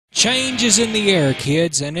Change is in the air,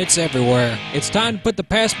 kids, and it's everywhere. It's time to put the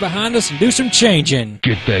past behind us and do some changing.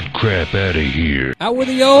 Get that crap out of here. Out with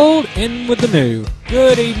the old, in with the new.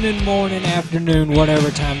 Good evening, morning, afternoon,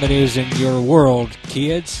 whatever time it is in your world,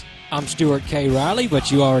 kids. I'm Stuart K. Riley,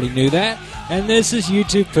 but you already knew that, and this is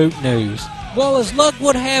YouTube Poop News. Well, as luck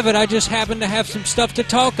would have it, I just happened to have some stuff to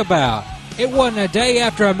talk about. It wasn't a day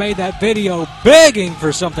after I made that video begging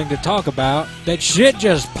for something to talk about that shit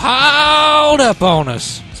just piled up on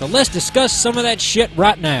us. So let's discuss some of that shit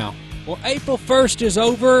right now. Well, April 1st is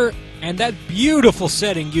over, and that beautiful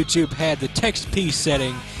setting YouTube had, the text-p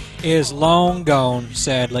setting, is long gone,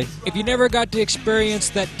 sadly. If you never got to experience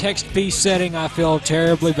that text-p setting, I feel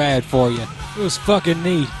terribly bad for you. It was fucking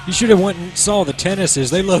neat. You should have went and saw the tennises.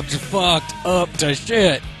 They looked fucked up to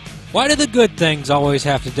shit. Why do the good things always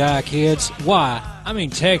have to die, kids? Why? I mean,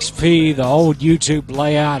 text-p, the old YouTube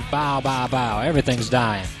layout, bow, everything's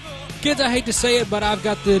dying. Kids, I hate to say it, but I've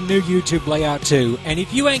got the new YouTube layout too. And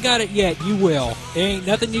if you ain't got it yet, you will. There ain't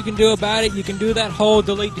nothing you can do about it. You can do that whole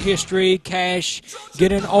delete history, cache,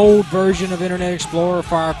 get an old version of Internet Explorer,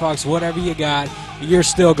 Firefox, whatever you got. You're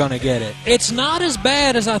still going to get it. It's not as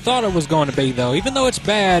bad as I thought it was going to be, though. Even though it's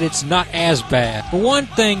bad, it's not as bad. For one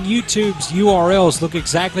thing, YouTube's URLs look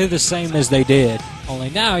exactly the same as they did. Only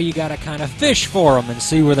now you got to kind of fish for them and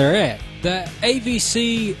see where they're at. The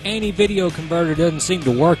AVC anti-video converter doesn't seem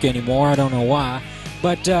to work anymore. I don't know why.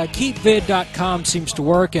 But keepvid.com seems to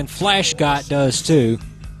work, and FlashGot does too.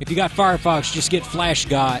 If you got Firefox, just get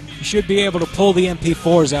FlashGot. You should be able to pull the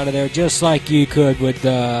MP4s out of there just like you could with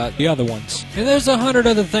the other ones. And there's 100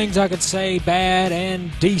 other things I could say bad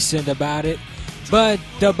and decent about it. But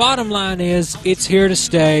the bottom line is, it's here to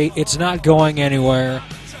stay. It's not going anywhere.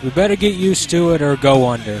 We better get used to it or go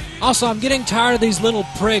under. Also, I'm getting tired of these little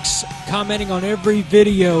pricks commenting on every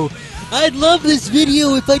video. I'd love this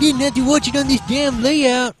video if I didn't have to watch it on this damn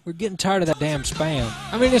layout. We're getting tired of that damn spam.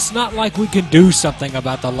 I mean, it's not like we can do something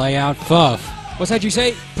about the layout, fuff. What's that you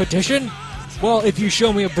say? Petition? Well, if you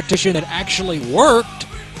show me a petition that actually worked,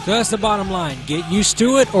 so that's the bottom line. Get used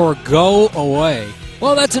to it or go away.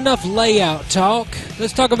 Well, that's enough layout talk.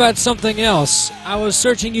 Let's talk about something else. I was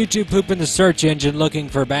searching YouTube poop in the search engine looking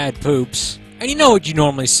for bad poops. And you know what you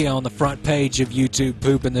normally see on the front page of YouTube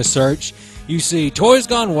poop in the search? You see Toys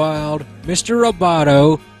Gone Wild, Mr.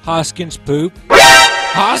 Roboto, Hoskins poop.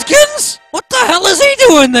 Hoskins? What the hell is he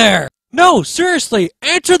doing there? No, seriously,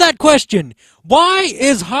 answer that question. Why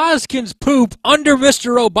is Hoskins poop under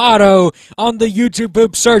Mr. Roboto on the YouTube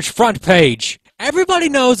poop search front page? Everybody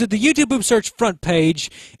knows that the YouTube Poop Search front page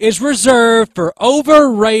is reserved for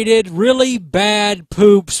overrated, really bad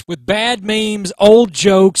poops with bad memes, old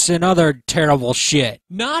jokes, and other terrible shit.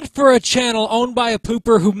 Not for a channel owned by a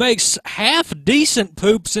pooper who makes half-decent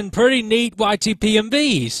poops and pretty neat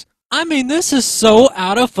YTPMVs. I mean, this is so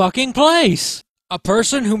out of fucking place. A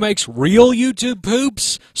person who makes real YouTube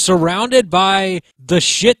poops surrounded by the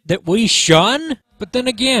shit that we shun? But then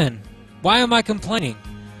again, why am I complaining?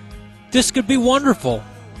 This could be wonderful.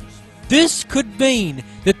 This could mean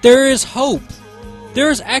that there is hope. There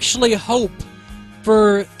is actually hope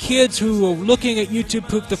for kids who are looking at YouTube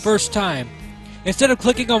poop the first time. Instead of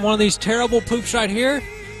clicking on one of these terrible poops right here,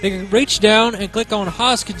 they can reach down and click on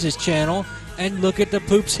Hoskins' channel and look at the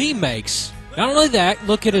poops he makes. Not only that,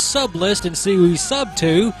 look at his sub list and see who he's subbed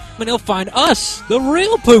to, and he'll find us, the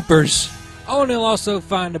real poopers. Oh, and he'll also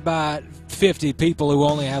find about 50 people who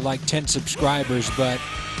only have like 10 subscribers, but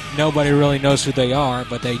nobody really knows who they are,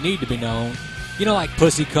 but they need to be known. You know, like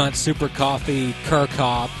Pussy Cunt, Super Coffee,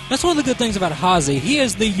 Kirkhoff. That's one of the good things about Hazy. He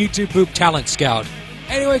is the YouTube Poop Talent Scout.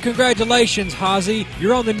 Anyway, congratulations, Hazy.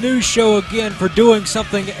 You're on the news show again for doing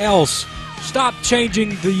something else. Stop changing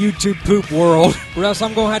the YouTube poop world, or else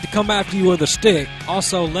I'm going to have to come after you with a stick.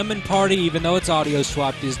 Also, Lemon Party, even though it's audio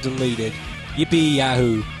swapped, is deleted. Yippee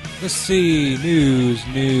yahoo. Let's see,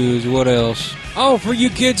 news, what else? Oh, for you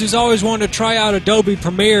kids who's always wanted to try out Adobe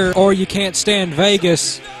Premiere, or you can't stand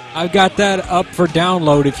Vegas, I've got that up for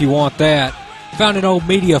download if you want that. Found an old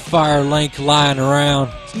MediaFire link lying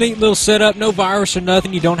around. It's a neat little setup, no virus or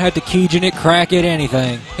nothing, you don't have to keygen it, crack it,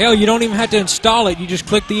 anything. Hell, you don't even have to install it, you just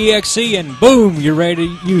click the exe and boom, you're ready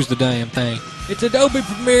to use the damn thing. It's Adobe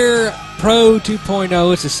Premiere Pro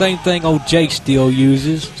 2.0. It's the same thing old Jake Steele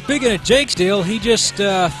uses. Speaking of Jake Steele, he just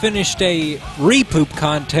finished a repoop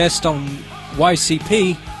contest on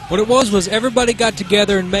YCP. What it was everybody got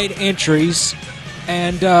together and made entries,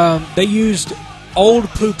 and they used old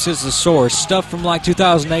poops as the source, stuff from like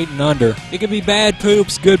 2008 and under. It could be bad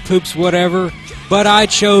poops, good poops, whatever, but I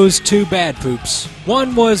chose 2 bad poops.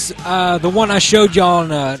 One was the one I showed y'all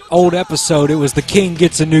on an old episode. It was The King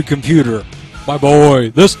Gets a New Computer. My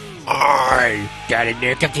boy, this I got a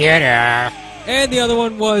new computer. And the other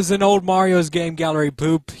one was an old Mario's Game Gallery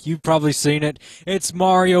poop. You've probably seen it. It's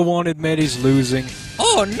Mario won't admit he's losing.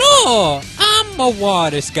 Oh no! I'm a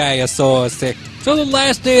water guy, so sick. So the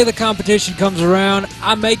last day of the competition comes around.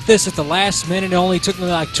 I make this at the last minute. It only took me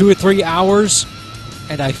like 2 or 3 hours.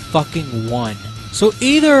 And I fucking won. So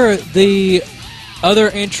either the other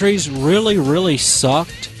entries really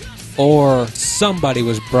sucked, or somebody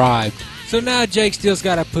was bribed. So now Jake Steele's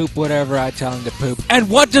gotta poop whatever I tell him to poop. And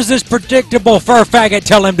what does this predictable fur faggot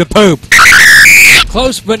tell him to poop?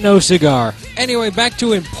 Close but no cigar. Anyway, back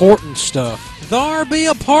to important stuff. There be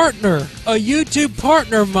a partner. A YouTube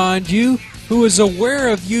partner, mind you, who is aware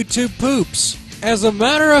of YouTube poops. As a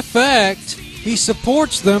matter of fact, he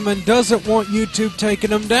supports them and doesn't want YouTube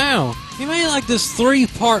taking them down. He made like this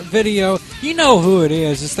 3-part video. You know who it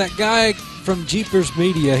is. It's that guy from Jeepers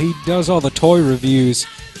Media. He does all the toy reviews.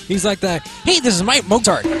 He's like that, hey, this is Mike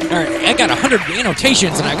Mozart. I got 100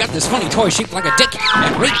 annotations, and I got this funny toy shaped like a dick.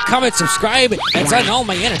 And rate, comment, subscribe, and sign all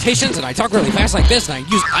my annotations, and I talk really fast like this, and I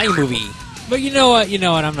use iMovie. But you know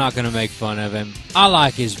what, I'm not going to make fun of him. I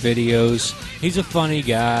like his videos. He's a funny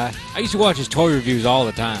guy. I used to watch his toy reviews all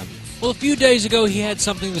the time. Well, a few days ago, he had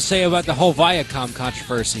something to say about the whole Viacom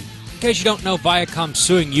controversy. In case you don't know, Viacom's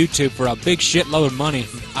suing YouTube for a big shitload of money.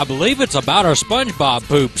 I believe it's about our SpongeBob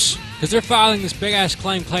poops. Because they're filing this big-ass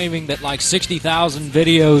claim claiming that like 60,000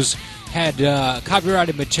 videos had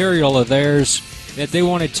copyrighted material of theirs that they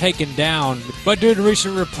wanted taken down. But due to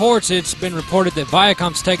recent reports, it's been reported that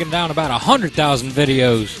Viacom's taken down about 100,000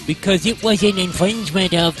 videos. Because it was an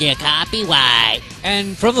infringement of their copyright.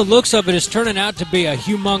 And from the looks of it, it's turning out to be a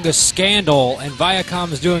humongous scandal, and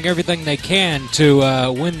Viacom is doing everything they can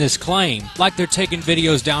to win this claim. Like they're taking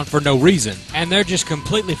videos down for no reason. And they're just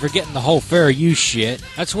completely forgetting the whole fair use shit.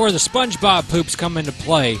 That's where the SpongeBob poops come into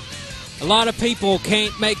play. A lot of people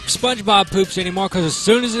can't make SpongeBob poops anymore because as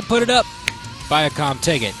soon as they put it up, Viacom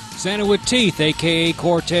take it. Santa with Teeth, a.k.a.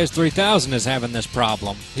 Cortez 3000, is having this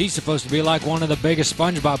problem. He's supposed to be like one of the biggest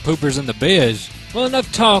SpongeBob poopers in the biz. Well, enough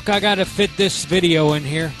talk. I gotta fit this video in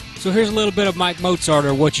here. So here's a little bit of Mike Mozart,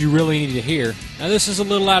 or what you really need to hear. Now this is a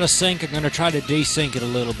little out of sync. I'm gonna try to desync it a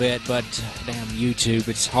little bit, but damn YouTube,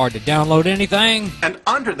 it's hard to download anything. And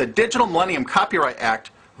under the Digital Millennium Copyright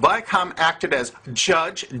Act, Viacom acted as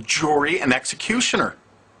judge, jury, and executioner.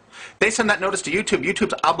 They send that notice to YouTube.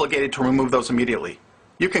 YouTube's obligated to remove those immediately.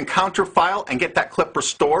 You can counterfile and get that clip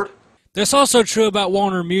restored. That's also true about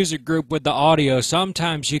Warner Music Group with the audio.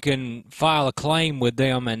 Sometimes you can file a claim with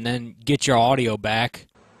them and then get your audio back.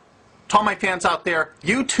 To all my fans out there,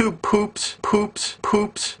 YouTube poops, poops,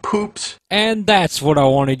 poops, poops. And that's what I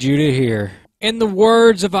wanted you to hear. In the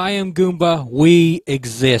words of I Am Goomba, we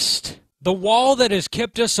exist. The wall that has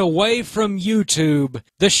kept us away from YouTube,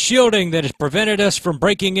 the shielding that has prevented us from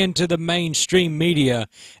breaking into the mainstream media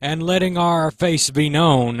and letting our face be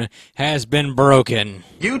known, has been broken.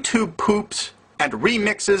 YouTube poops and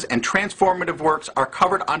remixes and transformative works are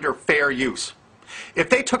covered under fair use.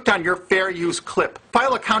 If they took down your fair use clip,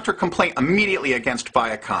 file a counter complaint immediately against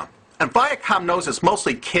Viacom. And Viacom knows it's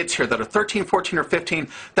mostly kids here that are 13, 14, or 15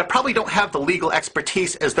 that probably don't have the legal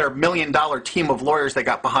expertise as their $1 million team of lawyers they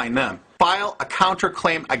got behind them. File a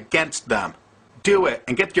counterclaim against them. Do it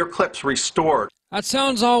and get your clips restored. That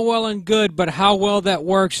sounds all well and good, but how well that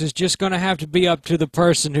works is just going to have to be up to the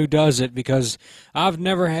person who does it, because I've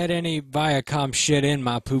never had any Viacom shit in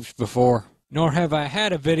my poops before. Nor have I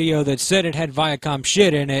had a video that said it had Viacom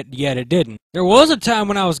shit in it, yet it didn't. There was a time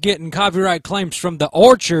when I was getting copyright claims from The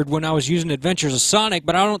Orchard when I was using Adventures of Sonic,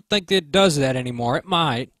 but I don't think it does that anymore. It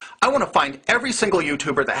might. I want to find every single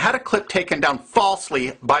YouTuber that had a clip taken down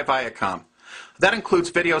falsely by Viacom. That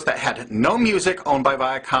includes videos that had no music owned by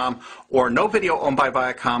Viacom or no video owned by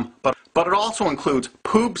Viacom, but it also includes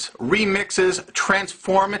poops, remixes,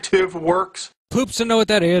 transformative works. Poops, to know what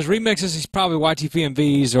that is. Remixes is probably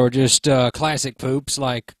YTPMVs or just classic poops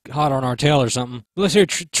like Hot on Our Tail or something. Let's hear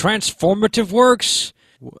transformative works.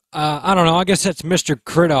 I don't know. I guess that's Mr.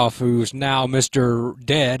 Kridoff, who's now Mr.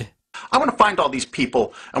 Dead. I want to find all these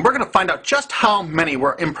people, and we're going to find out just how many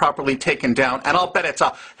were improperly taken down, and I'll bet it's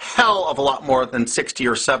a hell of a lot more than 60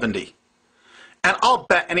 or 70. And I'll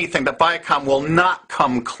bet anything that Viacom will not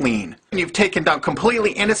come clean. You've taken down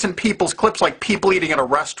completely innocent people's clips like people eating at a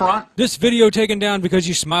restaurant. This video taken down because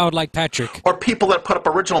you smiled like Patrick. Or people that put up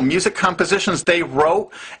original music compositions they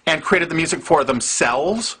wrote and created the music for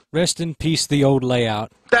themselves. Rest in peace, the old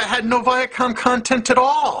layout. That had no Viacom content at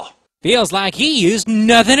all. Feels like he used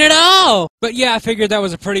nothing at all. But yeah, I figured that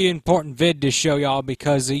was a pretty important vid to show y'all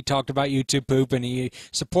because he talked about YouTube poop and he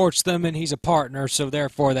supports them and he's a partner, so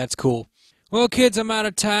therefore that's cool. Well, kids, I'm out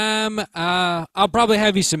of time. I'll probably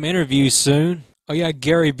have you some interviews soon. Oh yeah,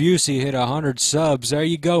 Gary Busey hit 100 subs. There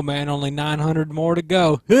you go, man. Only 900 more to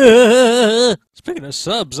go. Speaking of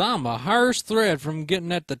subs, I'm a hair's thread from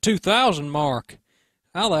getting at the 2,000 mark.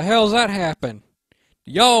 How the hell's that happen?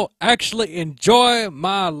 Do y'all actually enjoy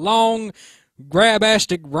my long,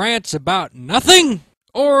 grabastic rants about nothing?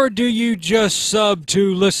 Or do you just sub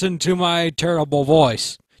to listen to my terrible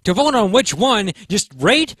voice? To vote on which one, just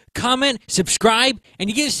rate, comment, subscribe, and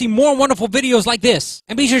you get to see more wonderful videos like this.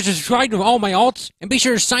 And be sure to subscribe to all my alts, and be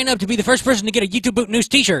sure to sign up to be the first person to get a YouTube Boot News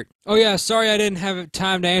t-shirt. Oh yeah, sorry I didn't have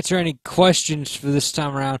time to answer any questions for this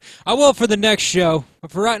time around. I will for the next show, but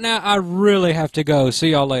for right now, I really have to go. See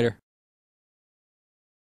y'all later.